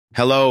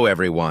Hello,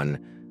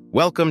 everyone.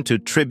 Welcome to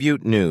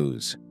Tribute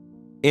News.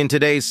 In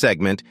today's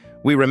segment,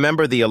 we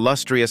remember the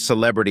illustrious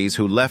celebrities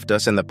who left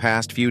us in the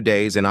past few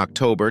days in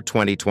October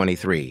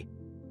 2023.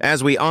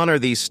 As we honor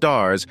these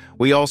stars,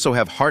 we also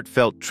have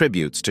heartfelt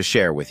tributes to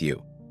share with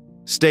you.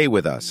 Stay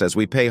with us as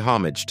we pay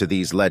homage to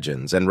these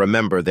legends and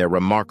remember their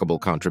remarkable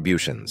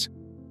contributions.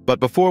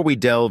 But before we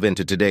delve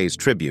into today's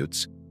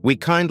tributes, we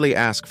kindly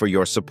ask for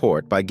your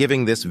support by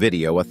giving this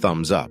video a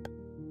thumbs up.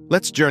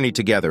 Let's journey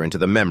together into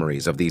the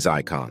memories of these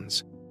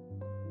icons.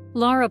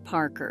 Lara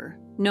Parker,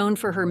 known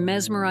for her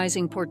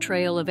mesmerizing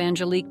portrayal of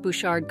Angelique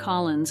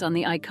Bouchard-Collins on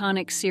the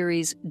iconic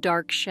series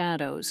Dark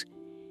Shadows,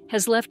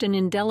 has left an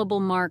indelible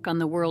mark on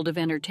the world of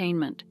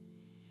entertainment.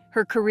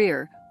 Her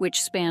career,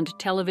 which spanned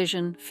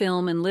television,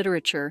 film, and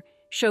literature,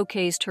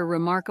 showcased her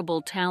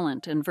remarkable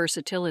talent and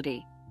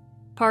versatility.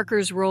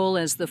 Parker's role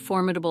as the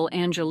formidable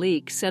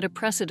Angelique set a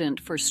precedent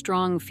for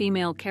strong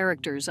female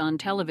characters on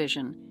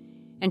television,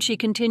 and she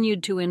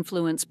continued to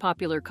influence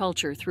popular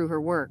culture through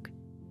her work.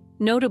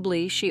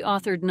 Notably, she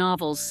authored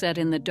novels set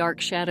in the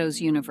Dark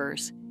Shadows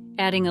universe,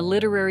 adding a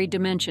literary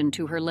dimension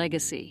to her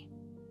legacy.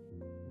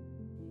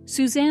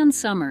 Suzanne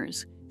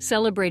Somers,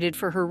 celebrated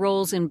for her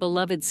roles in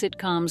beloved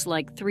sitcoms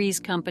like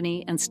Three's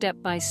Company and Step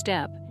by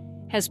Step,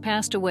 has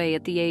passed away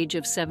at the age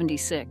of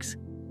 76.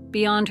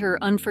 Beyond her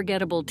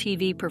unforgettable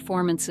TV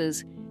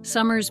performances,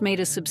 Somers made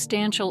a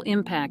substantial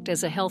impact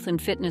as a health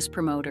and fitness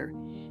promoter,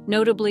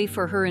 notably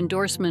for her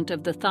endorsement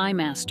of the Thigh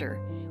Master,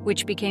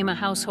 which became a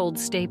household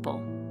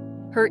staple.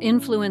 Her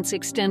influence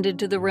extended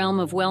to the realm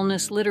of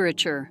wellness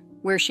literature,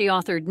 where she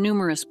authored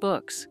numerous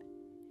books.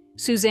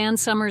 Suzanne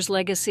Somers'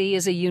 legacy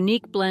is a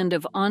unique blend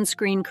of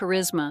on-screen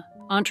charisma,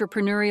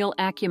 entrepreneurial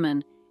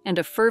acumen, and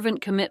a fervent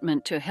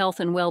commitment to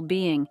health and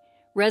well-being,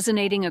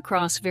 resonating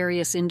across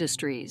various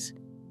industries.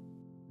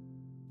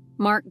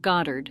 Mark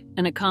Goddard,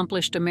 an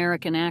accomplished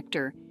American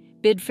actor,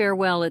 bid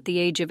farewell at the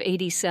age of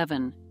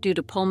 87 due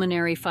to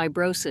pulmonary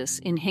fibrosis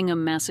in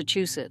Hingham,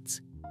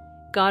 Massachusetts.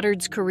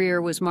 Goddard's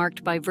career was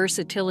marked by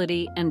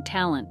versatility and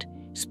talent,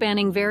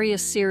 spanning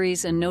various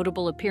series and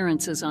notable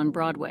appearances on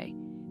Broadway.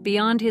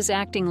 Beyond his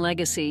acting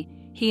legacy,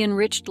 he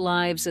enriched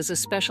lives as a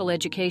special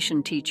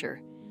education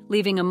teacher,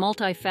 leaving a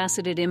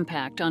multifaceted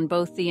impact on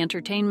both the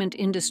entertainment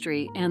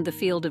industry and the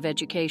field of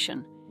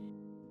education.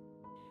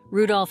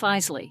 Rudolph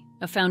Isley,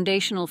 a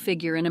foundational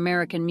figure in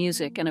American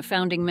music and a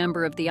founding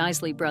member of the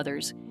Isley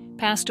Brothers,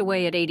 passed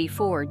away at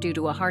 84 due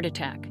to a heart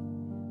attack.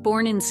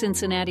 Born in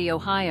Cincinnati,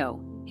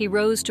 Ohio, he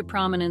rose to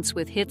prominence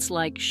with hits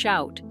like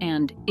Shout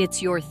and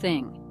It's Your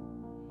Thing.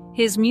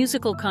 His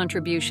musical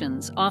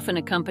contributions, often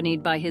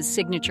accompanied by his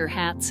signature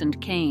hats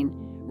and cane,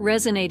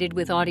 resonated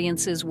with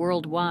audiences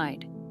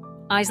worldwide.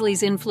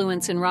 Isley's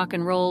influence in rock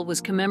and roll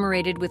was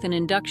commemorated with an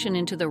induction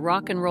into the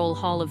Rock and Roll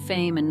Hall of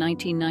Fame in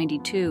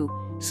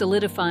 1992,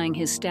 solidifying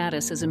his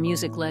status as a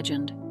music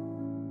legend.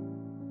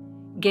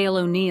 Gail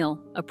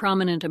O'Neill, a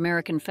prominent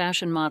American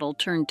fashion model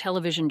turned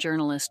television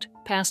journalist,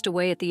 passed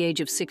away at the age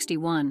of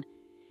 61.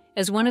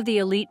 As one of the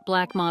elite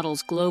black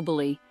models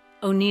globally,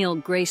 O'Neill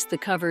graced the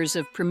covers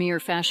of premier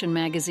fashion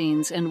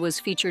magazines and was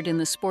featured in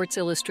the Sports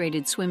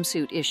Illustrated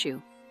swimsuit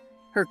issue.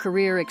 Her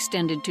career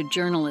extended to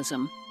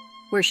journalism,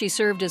 where she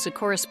served as a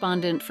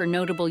correspondent for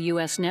notable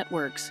U.S.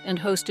 networks and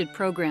hosted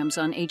programs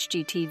on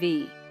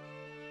HGTV.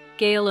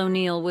 Gail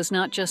O'Neill was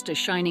not just a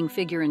shining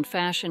figure in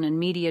fashion and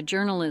media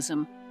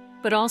journalism,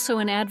 but also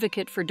an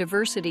advocate for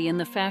diversity in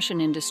the fashion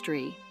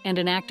industry and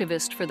an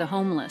activist for the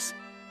homeless,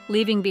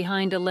 leaving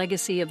behind a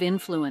legacy of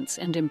influence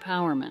and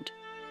empowerment.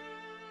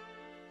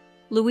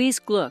 Louise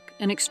Gluck,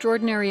 an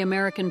extraordinary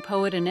American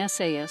poet and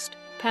essayist,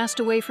 passed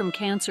away from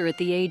cancer at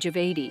the age of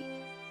 80.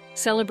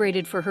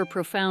 Celebrated for her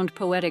profound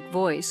poetic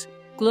voice,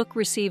 Gluck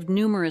received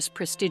numerous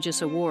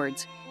prestigious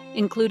awards,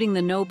 including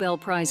the Nobel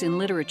Prize in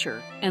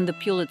Literature and the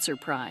Pulitzer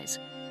Prize.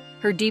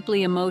 Her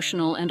deeply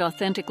emotional and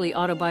authentically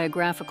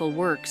autobiographical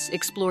works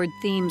explored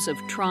themes of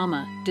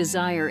trauma,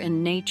 desire,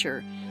 and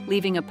nature,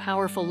 leaving a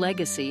powerful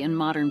legacy in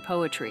modern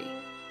poetry.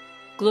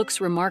 Gluck's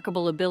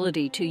remarkable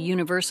ability to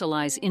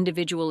universalize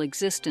individual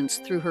existence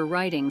through her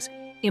writings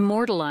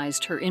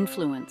immortalized her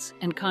influence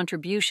and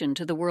contribution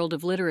to the world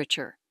of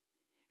literature.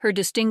 Her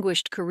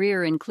distinguished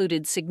career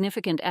included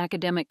significant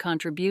academic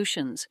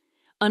contributions,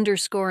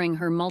 underscoring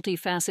her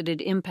multifaceted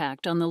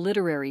impact on the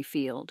literary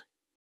field.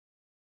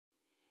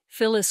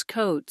 Phyllis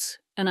Coates,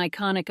 an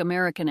iconic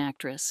American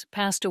actress,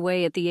 passed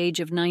away at the age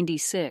of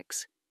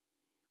 96.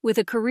 With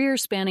a career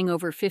spanning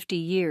over 50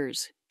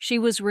 years, she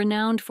was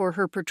renowned for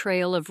her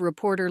portrayal of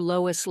reporter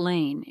Lois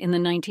Lane in the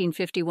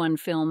 1951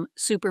 film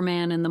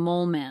Superman and the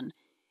Mole Men,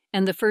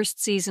 and the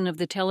first season of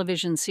the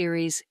television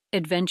series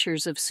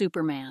Adventures of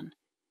Superman.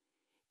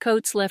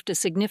 Coates left a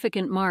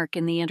significant mark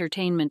in the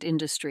entertainment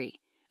industry,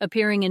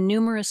 appearing in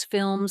numerous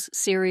films,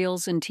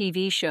 serials, and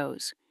TV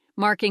shows,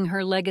 marking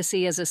her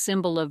legacy as a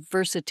symbol of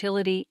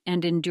versatility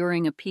and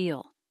enduring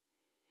appeal.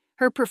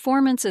 Her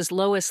performance as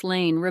Lois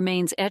Lane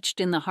remains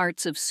etched in the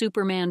hearts of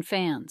Superman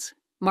fans,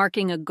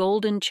 marking a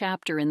golden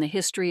chapter in the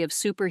history of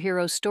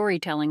superhero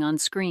storytelling on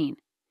screen.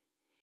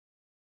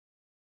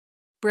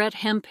 Brett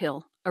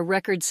Hemphill, a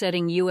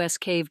record-setting U.S.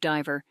 cave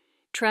diver,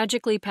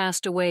 tragically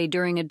passed away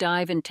during a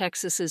dive in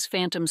Texas's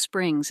Phantom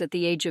Springs at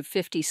the age of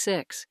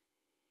 56.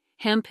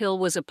 Hemphill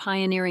was a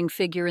pioneering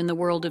figure in the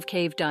world of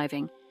cave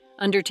diving,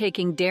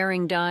 undertaking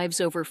daring dives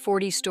over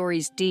 40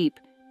 stories deep,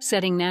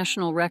 setting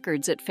national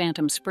records at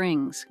Phantom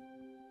Springs.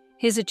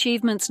 His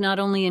achievements not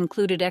only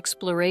included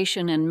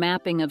exploration and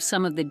mapping of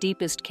some of the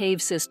deepest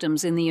cave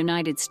systems in the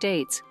United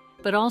States,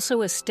 but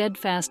also a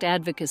steadfast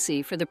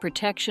advocacy for the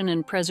protection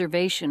and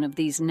preservation of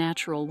these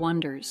natural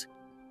wonders.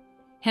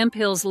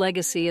 Hemphill's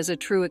legacy as a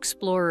true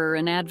explorer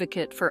and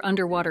advocate for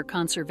underwater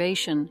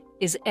conservation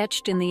is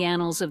etched in the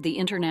annals of the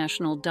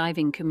international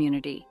diving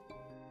community.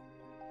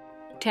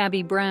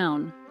 Tabby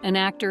Brown, an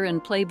actor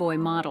and Playboy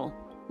model,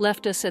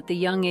 left us at the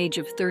young age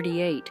of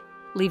 38,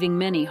 leaving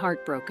many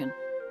heartbroken.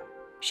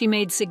 She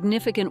made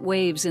significant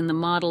waves in the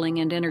modeling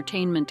and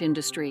entertainment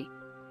industry,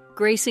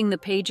 gracing the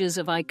pages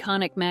of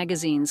iconic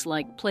magazines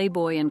like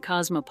Playboy and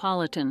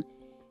Cosmopolitan,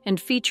 and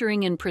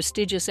featuring in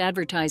prestigious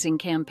advertising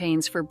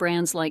campaigns for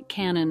brands like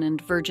Canon and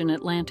Virgin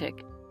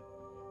Atlantic.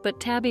 But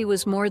Tabby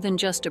was more than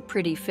just a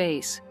pretty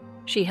face.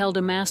 She held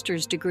a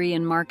master's degree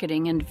in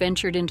marketing and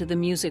ventured into the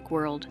music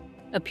world,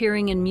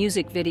 appearing in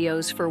music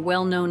videos for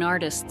well-known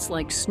artists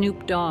like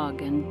Snoop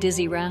Dogg and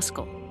Dizzy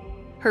Rascal.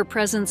 Her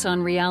presence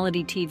on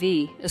reality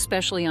TV,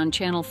 especially on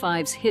Channel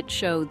 5's hit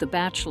show The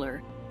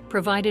Bachelor,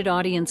 provided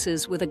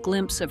audiences with a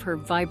glimpse of her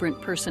vibrant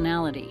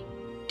personality.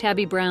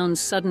 Tabby Brown's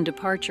sudden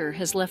departure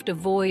has left a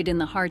void in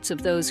the hearts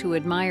of those who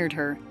admired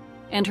her,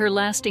 and her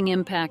lasting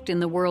impact in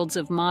the worlds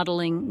of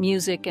modeling,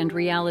 music, and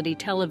reality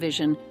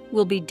television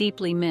will be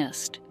deeply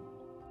missed.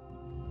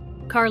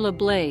 Carla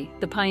Bley,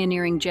 the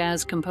pioneering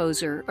jazz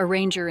composer,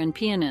 arranger, and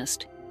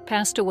pianist,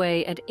 passed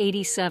away at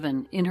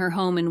 87 in her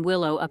home in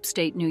Willow,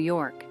 upstate New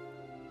York.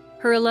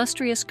 Her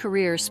illustrious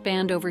career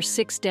spanned over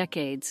 6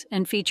 decades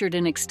and featured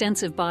an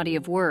extensive body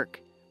of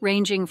work,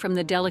 ranging from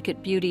the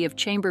delicate beauty of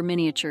chamber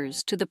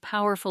miniatures to the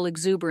powerful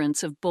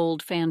exuberance of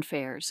bold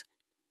fanfares.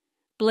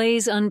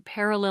 Bley's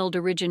unparalleled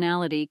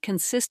originality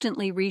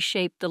consistently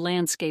reshaped the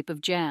landscape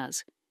of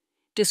jazz.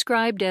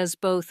 Described as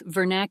both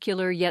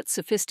vernacular yet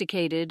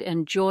sophisticated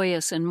and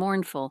joyous and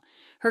mournful,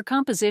 her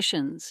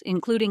compositions,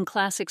 including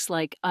classics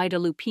like Ida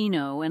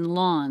Lupino and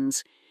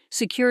Lawns,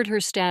 secured her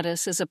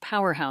status as a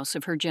powerhouse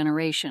of her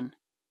generation.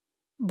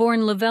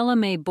 Born Lavella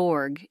Mae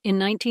Borg in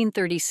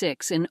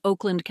 1936 in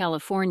Oakland,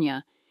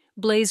 California,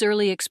 Bley's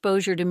early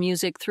exposure to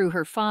music through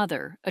her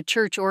father, a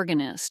church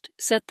organist,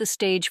 set the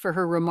stage for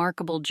her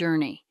remarkable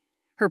journey.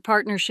 Her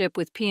partnership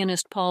with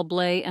pianist Paul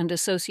Bley and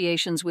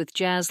associations with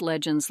jazz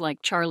legends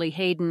like Charlie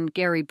Haydn,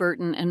 Gary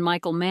Burton, and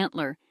Michael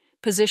Mantler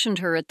positioned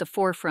her at the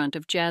forefront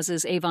of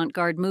jazz's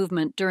avant-garde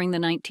movement during the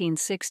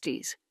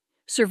 1960s.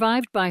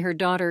 Survived by her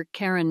daughter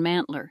Karen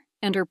Mantler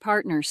and her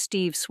partner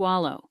Steve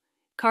Swallow,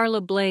 Carla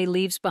Bley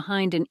leaves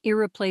behind an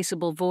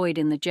irreplaceable void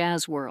in the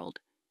jazz world.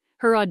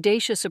 Her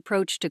audacious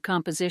approach to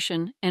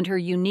composition and her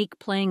unique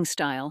playing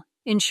style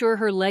ensure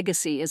her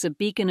legacy as a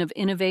beacon of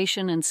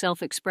innovation and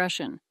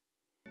self-expression.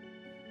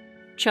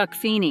 Chuck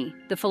Feeney,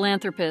 the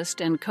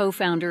philanthropist and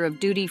co-founder of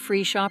Duty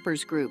Free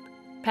Shoppers Group,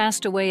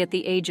 passed away at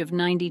the age of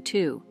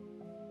 92.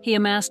 He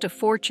amassed a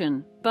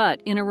fortune,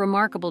 but, in a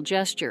remarkable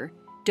gesture,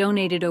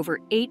 donated over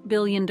 $8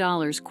 billion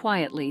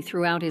quietly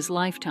throughout his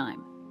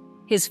lifetime.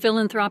 His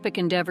philanthropic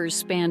endeavors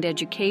spanned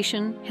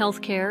education,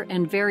 healthcare,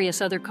 and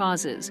various other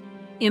causes,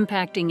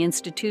 impacting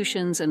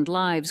institutions and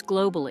lives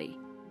globally.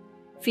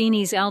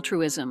 Feeney's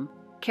altruism,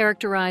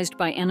 characterized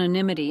by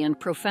anonymity and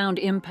profound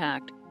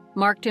impact,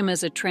 marked him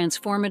as a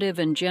transformative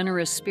and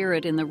generous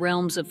spirit in the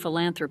realms of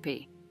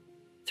philanthropy.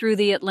 Through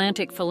the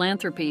Atlantic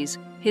Philanthropies,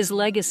 his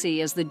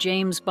legacy as the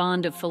James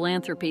Bond of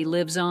philanthropy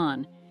lives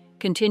on,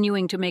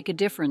 continuing to make a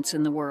difference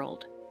in the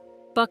world.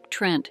 Buck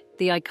Trent,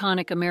 the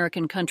iconic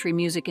American country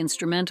music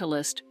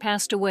instrumentalist,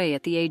 passed away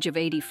at the age of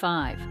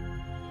 85.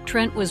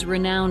 Trent was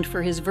renowned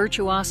for his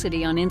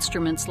virtuosity on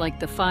instruments like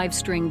the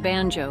 5-string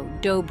banjo,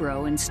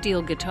 dobro, and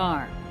steel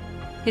guitar.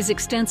 His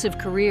extensive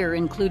career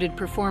included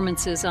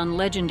performances on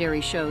legendary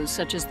shows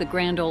such as the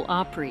Grand Ole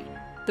Opry,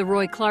 The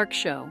Roy Clark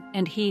Show,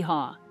 and Hee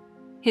Haw.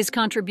 His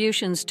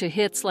contributions to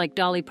hits like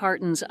Dolly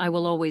Parton's I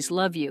Will Always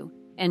Love You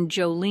and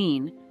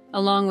Jolene,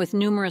 along with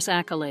numerous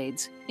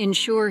accolades,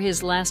 ensure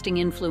his lasting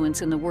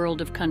influence in the world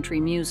of country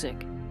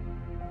music.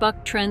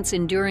 Buck Trent's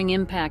enduring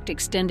impact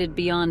extended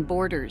beyond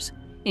borders,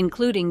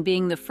 including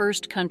being the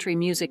first country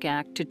music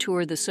act to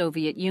tour the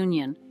Soviet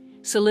Union,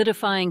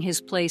 solidifying his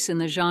place in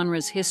the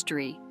genre's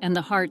history and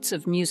the hearts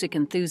of music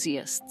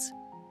enthusiasts.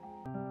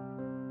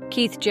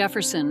 Keith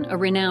Jefferson, a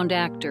renowned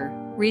actor,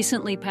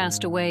 recently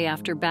passed away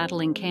after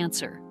battling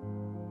cancer.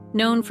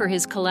 Known for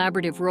his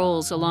collaborative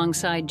roles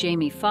alongside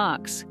Jamie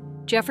Foxx,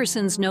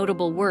 Jefferson's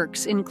notable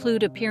works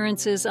include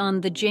appearances on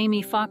The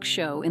Jamie Foxx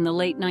Show in the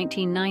late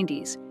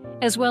 1990s,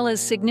 as well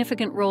as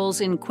significant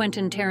roles in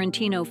Quentin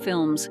Tarantino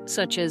films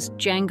such as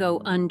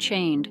Django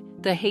Unchained,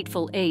 The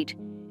Hateful Eight,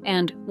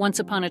 and Once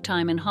Upon a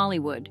Time in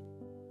Hollywood.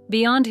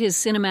 Beyond his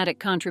cinematic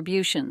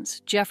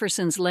contributions,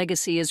 Jefferson's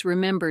legacy is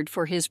remembered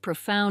for his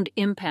profound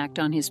impact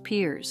on his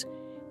peers,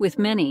 with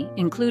many,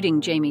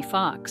 including Jamie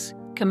Foxx,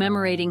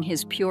 commemorating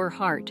his pure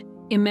heart,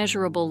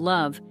 immeasurable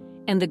love,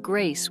 and the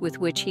grace with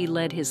which he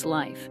led his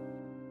life.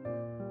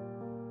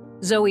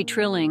 Zoe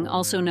Trilling,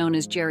 also known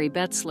as Jerry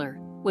Betzler,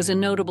 was a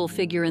notable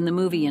figure in the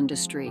movie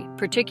industry,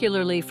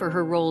 particularly for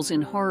her roles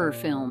in horror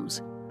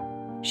films.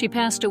 She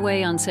passed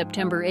away on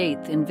September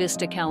 8th in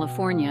Vista,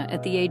 California,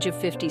 at the age of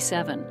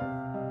 57.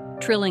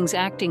 Trilling's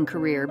acting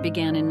career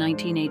began in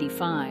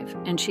 1985,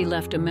 and she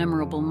left a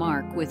memorable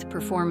mark with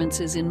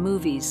performances in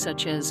movies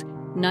such as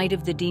Night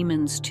of the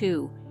Demons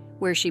 2,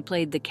 where she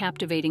played the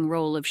captivating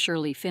role of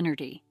Shirley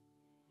Finnerty.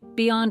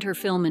 Beyond her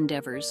film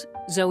endeavors,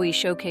 Zoe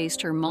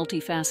showcased her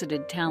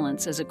multifaceted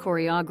talents as a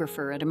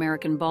choreographer at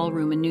American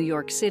Ballroom in New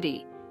York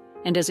City,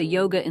 and as a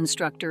yoga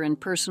instructor and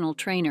personal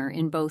trainer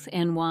in both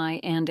NY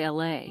and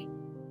LA.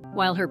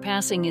 While her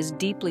passing is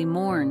deeply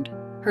mourned,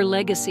 her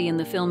legacy in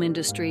the film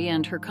industry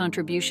and her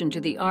contribution to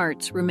the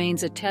arts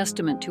remains a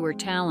testament to her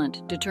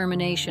talent,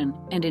 determination,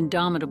 and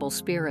indomitable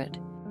spirit.